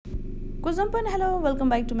Hello, welcome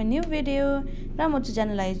back to my new video. Ramochu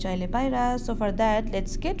channel chaile paira. So for that,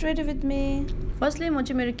 let's get ready with me. Firstly, म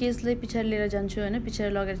चाहिँ मेरो केसले पछाडी लिएर जान्छु हैन पछाडी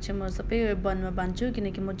लगेर चाहिँ म सबै बनमा बान्छु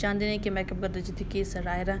किनकि म चाहदिनै कि मेकअप गर्दा चाहिँ त्यो केसहरु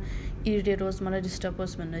आएर इरिटेट होस् मलाई डिस्टर्ब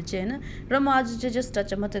होस् भनेर चाहिँ हैन र म आज चाहिँ जस्ट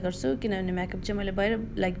टच मात्रै गर्छु किनभने मेकअप चाहिँ मैले बाहिर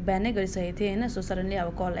लाइक बिहानै गरिसकेको थिए हैन सो सडनली अब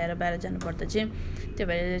कल आएर बाहिर जानु पर्दा चाहिँ त्यो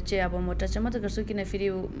भएर चाहिँ अब म टच मात्रै गर्छु किन फेरि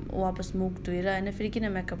वापस मुख धोएर हैन फेरि किन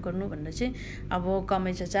मेकअप गर्नु भनेर चाहिँ अब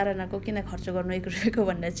कमै छ चारजनाको किन खर्च गर्नु 1 रुपैयाँको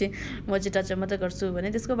भनेर चाहिँ म चाहिँ टच मात्रै गर्छु भने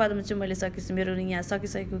त्यसको बादमा चाहिँ मैले मेरो यहाँ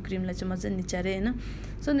सकिसकेको क्रिमलाई चाहिँ मजाले निचारे हैन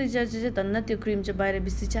सो निचारे चाहिँ धन्न त्यो क्रिम चाहिँ बाहिर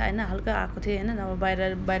बिसी छ हैन हल्का आएको थियो हैन अब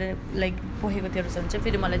बाहिर लाइक पोखेको थियो भने चाहिँ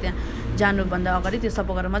फेरि मलाई त्यहाँ जानु भन्दा अगाडि त्यो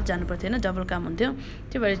सफा गरेर मात्र जानु पर्थ्यो हैन डबल काम हुन्थ्यो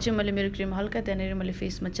त्यो भएर चाहिँ मैले मेरो क्रिम हल्का त्यहाँनेर मैले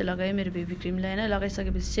फेसमा चाहिँ लगाएँ मेरो बेबी क्रिमलाई हैन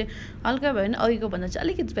लगाइसकेपछि चाहिँ हल्का भयो नि अघिको भन्दा चाहिँ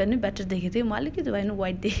अलिकति भए नि बेटर देखेको थियो म अलिकति भए नि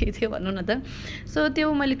व्हाइट देखेको थियो भन्नु न त सो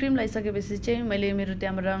त्यो मैले क्रिम लगाइसकेपछि चाहिँ मैले मेरो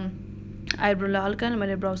त्यहाँबाट आइब्रोलाई हल्का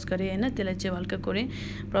मैले ब्रस गरेँ हैन त्यसलाई चाहिँ हल्का कोरेँ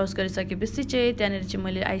ब्रस गरिसकेपछि चाहिँ त्यहाँनेर चाहिँ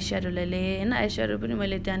मैले आई स्याडोलाई लिएँ हैन आई स्याडो पनि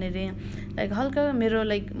मैले त्यहाँनेर लाइक हल्का मेरो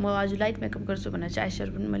लाइक म आज लाइट मेकअप गर्छु भनेर चाहिँ आई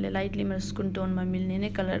स्याडो पनि मैले लाइटली मेरो स्किन टोनमा मिल्ने नै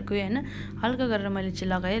कलरको हैन हल्का गरेर मैले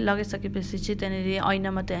चाहिँ लगाइसकेपछि चाहिँ त्यहाँनेर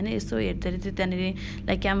ऐनामा त हैन यसो हेर्दै चाहिँ त्यहाँनेर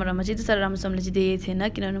लाइक क्यामेरामा चाहिँ त्यति साह्रो राम्रोसँगले चाहिँ देखेको थिएन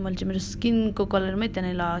किनभने मैले चाहिँ मेरो स्किनको कलरमै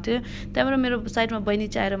त्यहाँनेर लगाएको थियो त्यहाँबाट मेरो साइडमा बहिनी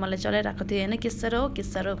चाहिँ आएर मलाई चलाइरहेको थियो हैन के साह्रो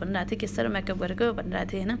भनिरहेको थियो के साह्रो मेकअप गरेको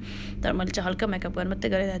भनिरहेको थियो हैन तर मैले चाहिँ हल्का मेकअप गरेर मात्रै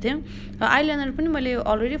गरिरहेको थिएँ आइलाइनर पनि मैले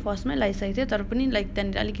अलरेडी फर्स्टमै लगाइसकेको थिएँ तर पनि लाइक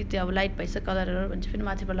त्यहाँनिर अलिकति अब लाइट भइसक्यो कलरहरू भन्छ फेरि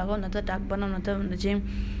माथिबाट लगाऊ न त डार्क बनाउन त भनेर चाहिँ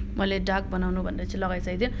मैले डार्क बनाउनु भनेर चाहिँ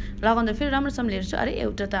लगाइसकेको थिएँ लगाउँदा फेरि राम्रोसँगले हेर्छु अरे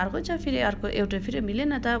एउटा त अर्को छ फेरि अर्को एउटा फेरि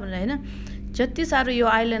मिलेन त भनेर हैन जति साह्रो यो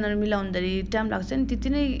आइलाइनर मिलाउँदाखेरि टाइम लाग्छ नि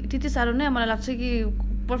त्यति साह्रो नै मलाई लाग्छ कि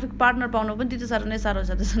पर्फेक्ट पार्टनर पाउनु पनि त्यति साह्रो नै साह्रो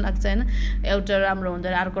छ जस्तो लाग्छ हैन एउटा राम्रो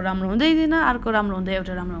हुँदैन अर्को राम्रो हुँदैन अर्को राम्रो हुँदा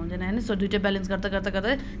एउटा राम्रो हुँदैन हैन सो दुईटा ब्यालेन्स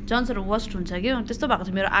गर्दा जन्सहरु वर्स्ट हुन्छ के त्यस्तो भएको छ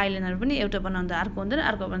मेरो आइलाइनर पनि एउटा बनाउँदा अर्को हुँदैन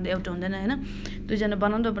अर्को बनाउँदा एउटा हुँदैन हैन दुईजना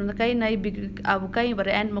बनाउँदा कहीँ नै अब कहीँ भएर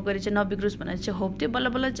एन्डमा गएर चाहिँ नबिग्रोस् भनेर चाहिँ होप थियो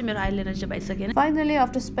बल्ल चाहिँ मेरो आइलाइनर चाहिँ भइसक्यो finally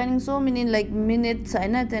after spending so many like minutes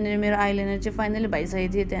हैन त्यहाँनेर मेरो आइलाइनर चाहिँ फाइनली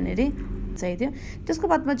भइसकेको थियो त्यहाँनेर चाहियो त्यसको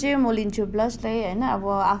बादमा चाहिँ म लिन्छु ब्लसलाई हैन अब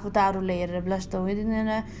आफू त अरूले हेरेर ब्लस त हुँदैन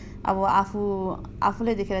अब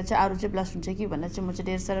आफूले देखेर चाहिँ अरू चाहिँ ब्लस हुन्छ कि भनेर चाहिँ म चाहिँ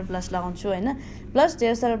ढेर सारा ब्लस लगाउँछु हैन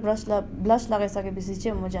ढेर सारा ब्लस लगाइसकेपछि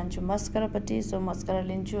चाहिँ म जान्छु मस्कारापट्टि सो मस्कारा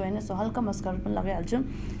लिन्छु हैन सो हल्का मस्कारा पनि लगाइहाल्छु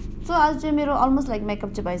सो आज चाहिँ मेरो अलमोस्ट लाइक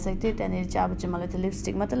मेकअप चाहिँ भइसकेको थियो त्यहाँनिर चाहिँ अब चाहिँ मलाई त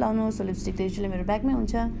लिपस्टिक मात्रै लाउनु सो लिपस्टिक त युजुअली मेरो ब्यागमै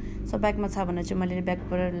हुन्छ सो ब्यागमा छ भने चाहिँ मैले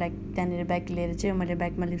ब्यागबाट लाइक त्यहाँनिर ब्याग लिएर चाहिँ मैले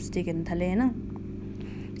ब्यागमा लिपस्टिक हेर्न थालेँ हैन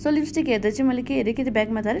सो लिपस्टिक हेर्दा चाहिँ मैले के हेरेँ कि त्यो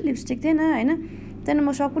ब्यागमा त अरे लिपस्टिक थिएन हैन त्यहाँदेखि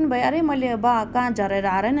म सक पनि भएँ अरे मैले कहाँ झरेर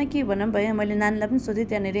आएन कि भनेर भएँ मैले नानीलाई पनि सोधेँ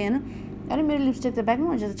त्यहाँनिर हैन अरे मेरो लिपस्टिक त ब्यागमा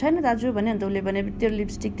हुन्छ त छैन दाजु भने अन्त उसले भने त्यो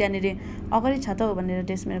लिपस्टिक त्यहाँनिर अगाडि छ त भनेर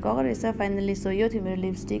डेस्कमेनको अगाडि रहेछ फाइनली सो यो थियो मेरो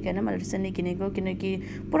लिपस्टिक हैन मैले रिसेन्टली किनेको किनकि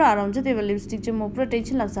पुरा हराउँछ त्यही भएर लिपस्टिक चाहिँ म पुरा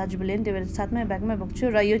टेन्सन लाग्छ आजभोलि नि त्यही भएर साथमै ब्यागमै बोक्छु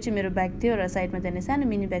र यो चाहिँ मेरो ब्याग थियो र साइडमा त्यहाँनिर सानो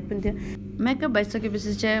मिनी ब्याग पनि थियो मेकअप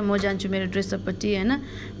भइसकेपछि चाहिँ म जान्छु मेरो ड्रेसअपपट्टि हैन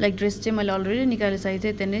लाइक ड्रेस चाहिँ मैले अलरेडी निकालिसकेको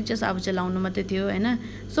थिएँ त्यहाँनिर जस्ट अब चाहिँ लाउनु मात्रै थियो हैन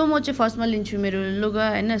सो म चाहिँ फर्स्टमा लिन्छु मेरो लुगा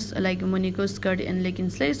हैन लाइक मुनिको स्कर्ट एन्ड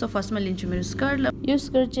लेगिन्सलाई सो फर्स्टमा लिन्छु मेरो स्कर्ट यो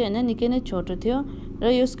स्कर्ट चाहिँ हैन निकै नै छोटो थियो र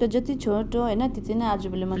यो स्कर्ट जति छोटो हैन त्यति नै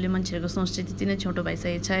आजभोलि मैले मान्छेहरूको सोच चाहिँ त्यति नै छोटो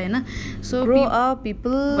भइसकेको छ हैन सो ग्रो अप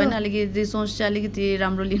पिपल हैन अलिकति सोच चाहिँ अलिकति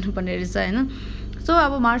राम्रो लिनुपर्ने रहेछ हैन सो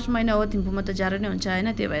अब मार्च महिना हो थिम्पूमा त जाडो नै हुन्छ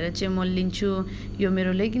हैन त्यही भएर चाहिँ म लिन्छु यो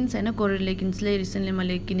मेरो लेगिन्स हैन कोरियर लेगिन्सले रिसेन्टली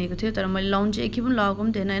मैले किनेको थियो तर मैले लाउनु चाहिँ एकै पनि लगाएको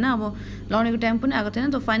पनि थिएन हैन अब लाउनेको टाइम पनि आएको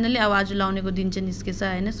थिएन त फाइनली अब आज लाउनेको दिन चाहिँ निस्केछ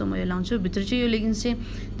हैन सो म यो लाउँछु भित्र चाहिँ यो लेगिन्स चाहिँ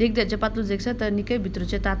देख्दा चाहिँ पातलो देख्छ तर निकै भित्र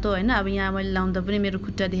चाहिँ तातो हैन अब यहाँ मैले लाउँदा पनि मेरो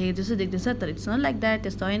खुट्टा देखेको जस्तो देख्दैछ तर इट्स नट लाइक द्याट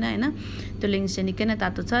त्यस्तो होइन हैन त्यो लेगिन्स चाहिँ निकै नै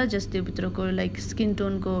तातो छ जस्ट त्यो भित्रको लाइक स्किन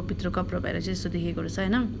टोनको भित्र कपडा भएर चाहिँ यस्तो देखेको रहेछ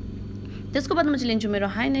हैन त्यसको बादमा चाहिँ लिन्छु मेरो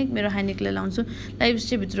हाइनेकलाई लाउँछु लाइभ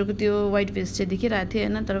चाहिँ भित्रको त्यो व्हाइट भेस्ट चाहिँ देखिरहेको थियो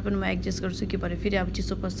हैन तर पनि म एडजस्ट गर्छु कि भरे फेरि अब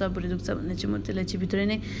चिसो पस्छ भुँडी दुख्छ भन्ने चाहिँ म त्यसलाई चाहिँ भित्रै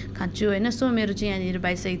नै खान्छु हैन सो मेरो चाहिँ यहाँनिर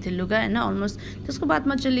भइसकेको थियो लुगा हैन अलमोस्ट त्यसको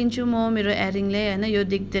बादमा चाहिँ लिन्छु म मेरो एयरिङले हैन यो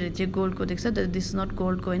देख्दाखेरि चाहिँ गोल्डको देख्छ दिस नट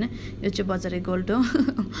गोल्डको हैन यो चाहिँ बजारे गोल्ड हो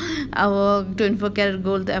अब 24 क्यारेट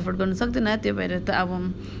गोल्ड त एफोर्ड गर्न सक्दैन त्यो भएर त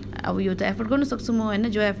अब यो त एफोर्ड गर्न सक्छु म हैन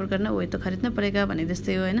जो एफोर्ड गर्न वही त खरिद्न परेगा भने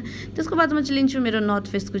जस्तै हो हैन त्यसको बादमा चाहिँ लिन्छु मेरो नर्थ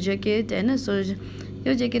फेसको ज्याकेट हैन सो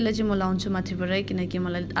यो ज्याकेटलाई चाहिँ म लाउँछु माथिबाटै किनकि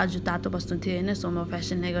मलाई आज तातो बस्नु थियो हैन सो म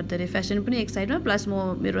फेसनले गर्दाखेरि फेसन पनि एक साइडमा प्लस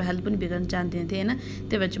म मेरो हेल्थ पनि बिगार्न चाहन्थेँ हैन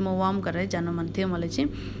त्यही भएर चाहिँ म वार्म गरेर जान मन थियो मलाई चाहिँ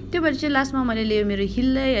त्यो भएर चाहिँ लास्टमा मैले लियो मेरो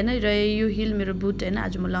हिललाई हैन र यो हिल मेरो बुट हैन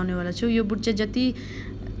आज म लाउनेवाला छु यो बुट चाहिँ जति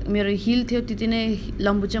मेरो हिल थियो त्यति नै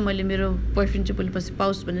लम्बु चाहिँ मैले मेरो बोयफ्रेन्ड चाहिँ भोलिपछि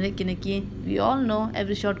पाओस् भनेर किनकि we all know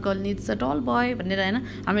every short girl needs a टल बय भनेर होइन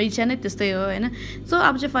हाम्रो इच्छा नै त्यस्तै हो होइन सो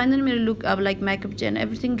अब चाहिँ फाइनली मेरो लुक अब लाइक मेकअप चाहिँ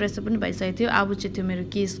एभ्रिथिङ ड्रेसअप पनि भइसकेको थियो अब चाहिँ थियो मेरो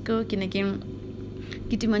केसको किनकि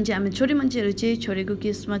केटी मान्छे हामी छोरी मान्छेहरू चाहिँ छोरीको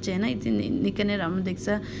केसमा चाहिँ होइन यति निकै नै राम्रो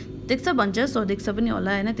देख्छ भन्छ सो देख्छ पनि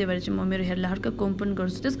होला होइन त्यही भएर चाहिँ म मेरो हेयरलाई हल्का कोम पनि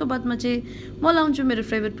गर्छु त्यसको बादमा चाहिँ म लाउँछु मेरो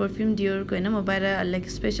फेभरेट पर्फ्युम डियोरको होइन म बाहिर लाइक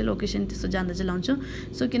स्पेसल ओकेसन त्यस्तो जाँदा चाहिँ लाउँछु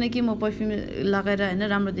सो किनकि म पर्फ्युम लगाएर होइन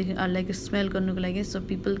राम्रो देखि लाइक स्मेल गर्नुको लागि सो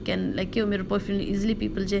पिपल क्यान लाइक के हो मेरो पर्फ्युमले इजिली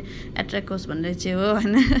पिपल चाहिँ एट्र्याक्ट होस् भनेर चाहिँ हो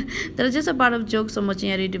होइन तर जस्तो पार्ट अफ जोक सो म चाहिँ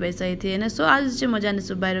यहाँ रेडी भइसकेको थिएँ होइन सो आज चाहिँ म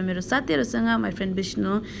जानेछु बाहिर मेरो साथीहरूसँग माई फ्रेन्ड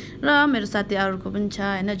विष्णु र मेरो साथी अर्को पनि छ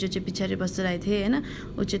होइन जो चाहिँ पछाडि बसिरहेको थिएँ होइन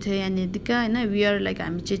ऊ चाहिँ थियो यहाँ निदिका होइन वी आर लाइक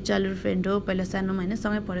हामी चाहिँ चालु फ्रेन्ड हो पहिला सानोमा होइन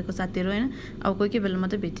सँगै पढेको साथीहरू होइन अब कोही बेला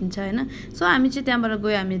मात्रै भेटिन्छ होइन सो हामी चाहिँ त्यहाँबाट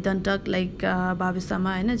गयो हामी दन्टक लाइक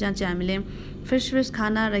भावेसामा होइन जहाँ चाहिँ हामीले फ्रेस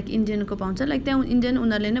खाना लाइक इन्डियनको पाउँछ लाइक त्यहाँ इन्डियन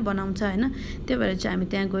उनीहरूले नै बनाउँछ होइन त्यही भएर चाहिँ हामी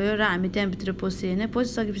त्यहाँ गयो र हामी त्यहाँभित्र पस्यो होइन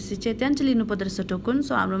पसिसकेपछि चाहिँ त्यहाँ चाहिँ लिनुपर्दो रहेछ टोकन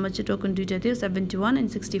सो हाम्रोमा चाहिँ टोकन दुइटा थियो 71 एन्ड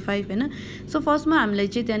 65 होइन सो फर्स्टमा हामीलाई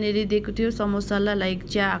चाहिँ त्यहाँनिर दिएको थियो समोसालाई लाइक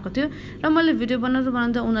चिया आएको थियो र मैले भिडियो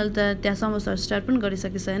बनाउँदा उनीहरूले त त्यहाँ समोसा स्टार्ट पनि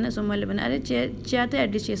गरिसकेछ होइन सो मैले भने अरे चिया त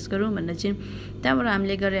एटलिस्ट चेस गरौँ भनेर चाहिँ त्यहाँबाट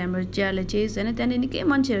हामीले गरे हाम्रो चियालाई चेस होइन त्यहाँनिर निकै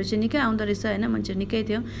मान्छेहरू चाहिँ निकै आउँदो रहेछ होइन मान्छेहरू निकै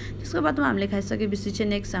थियो त्यसको बादमा हामीले खाइसकेपछि चाहिँ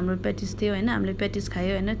नेक्स्ट हाम्रो प्याटिस थियो होइन हामीले प्याटिस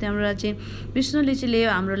खायो होइन त्यहाँबाट चाहिँ विष्णुले चाहिँ ल्यायो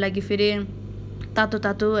हाम्रो लागि फेरि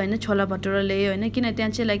तातो होइन छोला भटुरा ल्यायो होइन किन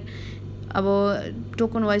त्यहाँ चाहिँ लाइक अब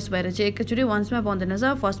टोकन वाइज भएर चाहिँ एकैचोटि वान्समा पाउँदैन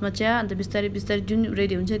रहेछ फर्स्टमा चिया अन्त बिस्तारै जुन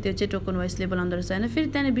रेडी हुन्छ त्यो चाहिँ टोकन वाइजले बोलाउँदो रहेछ होइन फेरि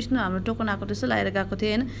त्यहाँनिर विष्णु हाम्रो टोकन आएको रहेछ लगाएर गएको थियो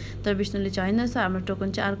होइन तर विष्णुले चाहिँ होइन रहेछ हाम्रो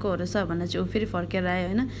टोकन चाहिँ अर्को हो रहेछ भनेर चाहिँ ऊ फेरि फर्केर आयो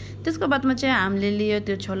होइन त्यसको बादमा चाहिँ हामीले लियो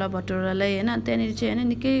त्यो छोला भटुरालाई होइन त्यहाँनिर चाहिँ होइन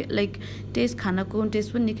निकै लाइक टेस्ट खानाको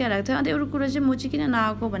टेस्ट पनि निकै आएको थियो अन्त एउटा कुरा चाहिँ म चाहिँ किन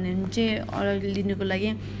नआएको भने चाहिँ लिनुको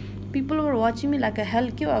लागि people were watching me like a hell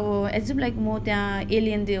के अब एज इफ लाइक म त्यहाँ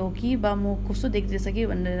एलियन हो कि बा म कस्तो देख्दैछ कि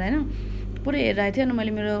भनेर होइन पुरै हेरिरहेको थियो अनि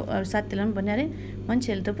मैले मेरो साथीलाई पनि भने अरे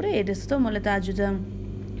मान्छेहरूले त पुरै हेर्दैछ त मलाई त आज त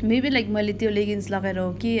मेबी लाइक मैले त्यो लेगिन्स लगाएर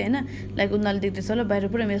हो कि होइन लाइक उनीहरूले देख्दैछ होला बाहिर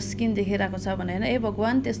पुरा मेरो स्किन देखिरहेको छ भने होइन ए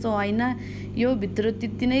भगवान् त्यस्तो होइन यो भित्र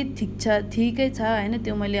त्यति नै ठिकै छ होइन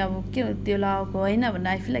त्यो मैले अब के त्यो लगाएको होइन भनेर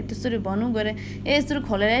आई फिल लाइक त्यसरी भनौँ गएर यसरी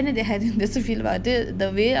खोलेर नै देखाइदिनु त्यस्तो फिल भएको थियो द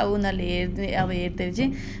वे अब उनीहरूले हेर्दै चाहिँ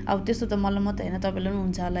अब त्यस्तो त मलाई मात्रै होइन तपाईँलाई पनि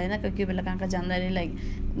हुन्छ होला होइन कोही बेला कहाँ जाँदाखेरि लाइक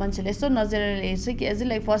मान्छेले यस्तो नजरले हेर्छ कि एज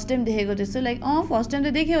लाइक फर्स्ट टाइम देखेको त्यस्तो लाइक फर्स्ट टाइम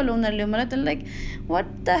त देख्यो होला उनीहरूले मलाई त लाइक वाट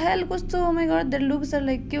द हेल कस्तो my God that looks are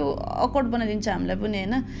like त्यो अकवर्ड बनाइदिन्छ हामीलाई पनि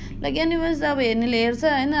होइन लाइक एनिवेज अब हेर्नेले हेर्छ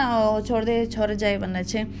होइन छोडेर जायो भनेर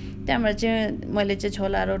चाहिँ त्यहाँबाट चाहिँ मैले चाहिँ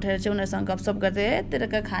छोलाहरू उठाएर चाहिँ उनीहरूसँग गफसप गर्दै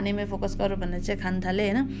तेरोका खानेमै फोकस गरौँ भनेर चाहिँ खान थालेँ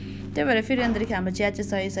होइन त्यही भएर फेरि अन्तदेखि हाम्रो चिया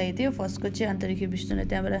चाहिँ सही थियो फर्स्टको चाहिँ अन्तदेखि विष्णुले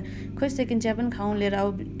त्यहाँबाट खोइ सेकेन्ड चिया पनि खाउँ लिएर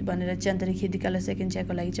आऊ भनेर चाहिँ अन्तदेखि दिकालाई सेकेन्ड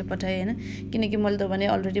चियाको लागि चाहिँ पठाएँ होइन किनकि मैले त भने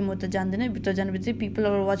अलरेडी म त जान्दिनँ भित्र जानु बित्तिकै people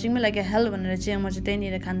our watching like a hell भनेर चाहिँ म चाहिँ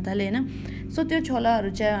त्यहीँनिर खान थालेँ होइन सो त्यो छोलाहरू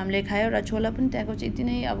चाहिँ हामीले खायो र छोला पनि त्यहाँको चाहिँ यति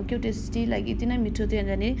नै अब के टेस्टी लाइक यति नै मिठो थियो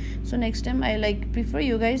त्यहाँनिर so next time I like prefer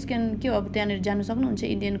you guys can के अब त्यहाँनिर जानु सक्नुहुन्छ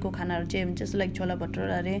इन्डियनको खानाहरू चाहिँ हुन्छ जस्तो लाइक छोला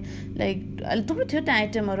भटुरा अरे लाइक अहिले थुप्रो थियो त्यहाँ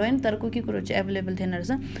आइटमहरू होइन तर के कुरो चाहिँ एभाइलेबल थिएन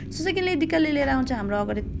रहेछ सो सेकेन्डली दिक्कतले लिएर आउँछ हाम्रो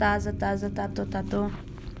अगाडि ताजा तातो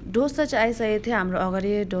डोसा चाहिँ आइसकेको थियो हाम्रो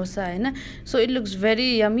अगाडि डोसा होइन so it looks very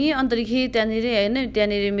yummy अन्तदेखि त्यहाँनिर होइन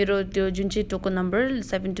त्यहाँनिर मेरो त्यो जुन चाहिँ टोकन नम्बर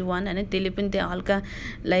 71 होइन त्यसले पनि त्यहाँ हल्का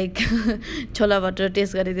लाइक छोला भटुरा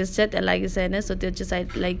टेस्ट गरिदिएछ त्यहाँ लागेछ होइन सो त्यो चाहिँ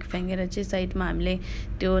साइड लाइक फ्याँकेर चाहिँ साइडमा हामीले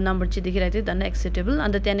त्यो नम्बर चाहिँ देखिरहेको थियो धन्न एक्सेप्टेबल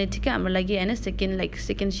अन्त त्यहाँनिर ठिकै हाम्रो लागि होइन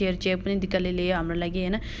सेकेन्ड सेयर चिया पनि दिक्कतले ल्यायो हाम्रो लागि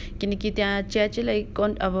होइन किनकि त्यहाँ चिया चाहिँ लाइक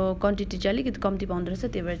अब क्वान्टिटी चाहिँ अलिकति कम्ती पाउँदो रहेछ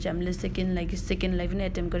त्यही भएर चाहिँ हामीले सेकेन्डलाई पनि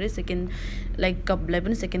एटेम्प गरेँ सेकेन्ड लाइक कपलाई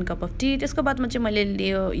पनि सेकेन्ड कप अफ टी त्यसको बादमा चाहिँ मैले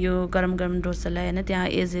लियो यो गरम डोसालाई होइन त्यहाँ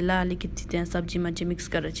एजेला अलिकति त्यहाँ सब्जीमा चाहिँ मिक्स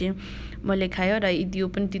गरेर चाहिँ मैले खायो र यो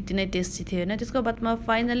पनि त्यति नै टेस्टी थियो होइन त्यसको बादमा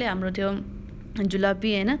फाइनली हाम्रो थियो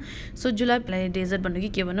जुलापी होइन सो जुलापीलाई डेजर्ट भन्नु कि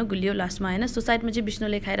के भन्नु गुलियो लास्टमा होइन सो साइडमा चाहिँ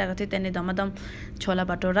विष्णुले खाइरहेको थियो त्यहाँनिर धमाधम छोला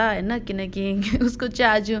भटोरा होइन किनकि उसको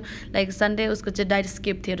चाहिँ आज लाइक सन्डे उसको चाहिँ डाइट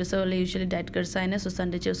स्किप थियो रहेछ उसले युजली डाइट गर्छ होइन सो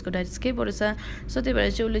सन्डे चाहिँ उसको डाइट स्किप रहेछ सो त्यही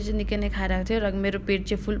भएर चाहिँ उसले चाहिँ निकै नै खाइरहेको थियो र मेरो पेट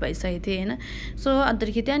चाहिँ फुल भइसकेको थियो होइन सो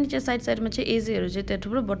अन्तदेखि त्यहाँनिर चाहिँ साइडमा चाहिँ एजेहरू चाहिँ त्यहाँ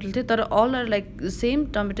थुप्रो बोतल थियो तर all are like same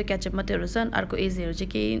tomato ketchup मात्रै रहेछ अर्को एजेहरू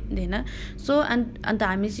चाहिँ केही थिएन सो अन्त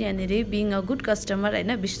हामी चाहिँ यहाँनिर बिङ अ गुड कस्टमर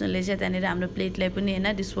होइन विष्णुले चाहिँ त्यहाँनिर हाम्रो प्लेटलाई पनि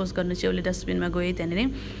हैन डिस्पोज गर्नु चाहिँ उसले डस्टबिनमा गयो त्यहाँनेरि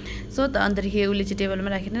सो त अन्तखेरि उसले चाहिँ टेबलमा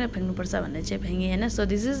राखेर फ्याँक्नुपर्छ भन्ने चाहिँ फ्याँके हैन so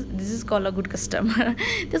this is call a good customer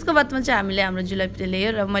त्यसको बादमा चाहिँ हामीले हाम्रो जुलपी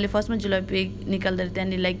ल्यायो र मैले फर्स्टमा जुलपी निकाल्दाखेरि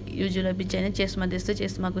त्यहाँनिर लाइक यो जुलपी चाहिँ हैन चेस्टमा त्यस्तै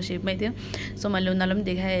चेस्टमाको सेपमै थियो सो मैले उनीहरूलाई पनि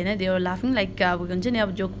देखाएँ हैन दे वर लाफिङ लाइक अब हुन्छ नि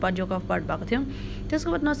अब जोक अफ पार्ट भएको थियो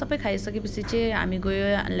त्यसको बादमा सबै खाइसकेपछि चाहिँ हामी गयो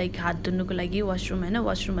लाइक हात धुनुको लागि वासरुम हैन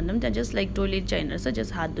वासरुम भन्दा पनि त्यहाँ जस्ट लाइक टोइलेट चाहिँ हैन रहेछ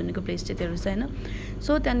जस्ट हात धुनुको प्लेस चाहिँ त्यो रहेछ हैन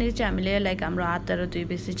सो त्यहाँनिर चाहिँ हामीले लाइक हाम्रो हातहरू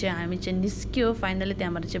धोएपछि चाहिँ हामी चाहिँ निस्क्यो फाइनली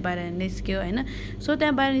त्यहाँबाट चाहिँ बाहिर निस्क्यो हैन सो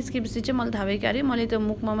त्यहाँ बाहिर निस्केपछि चाहिँ मलाई थाहा भयो कि अरे मैले त्यो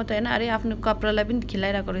मुखमा मात्रै हैन अरे आफ्नो कपडालाई पनि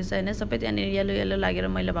खिलाइरहेको रहेछ हैन सबै त्यहाँनिर येलो लागेर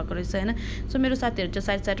मैला भएको रहेछ हैन सो मेरो साथीहरू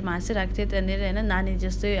चाहिँ साइडमा हाँसिरहेको थियो त्यहाँनिर हैन नानी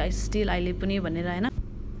जस्तै स्टिल अहिले पनि भनेर हैन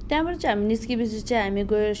त्यहाँबाट चाहिँ हामी निस्केपछि चाहिँ हामी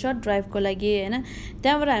गयो सर्ट ड्राइभको लागि हैन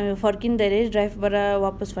त्यहाँबाट हामी फर्किँदै ड्राइभबाट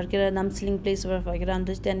वापस फर्केर नाम्सलिङ प्लेसबाट फर्केर अन्त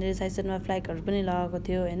त्यहाँनिर साइडमा फ्ल्यागहरू पनि लगाएको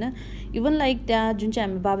थियो हैन इभन लाइक त्यहाँ जुन चाहिँ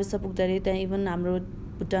हामी बाबेसा पुग्दाखेरि त्यहाँ इभन हाम्रो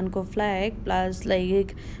भुटानको फ्ल्याग प्लस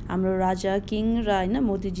लाइक हाम्रो राजा किङ र हैन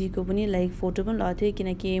मोदीजीको पनि लाइक फोटो पनि लगाएको थियो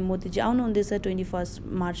किनकि मोदीजी आउनु हुँदैछ 21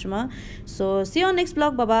 मार्चमा so C you next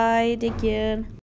blog bye bye take care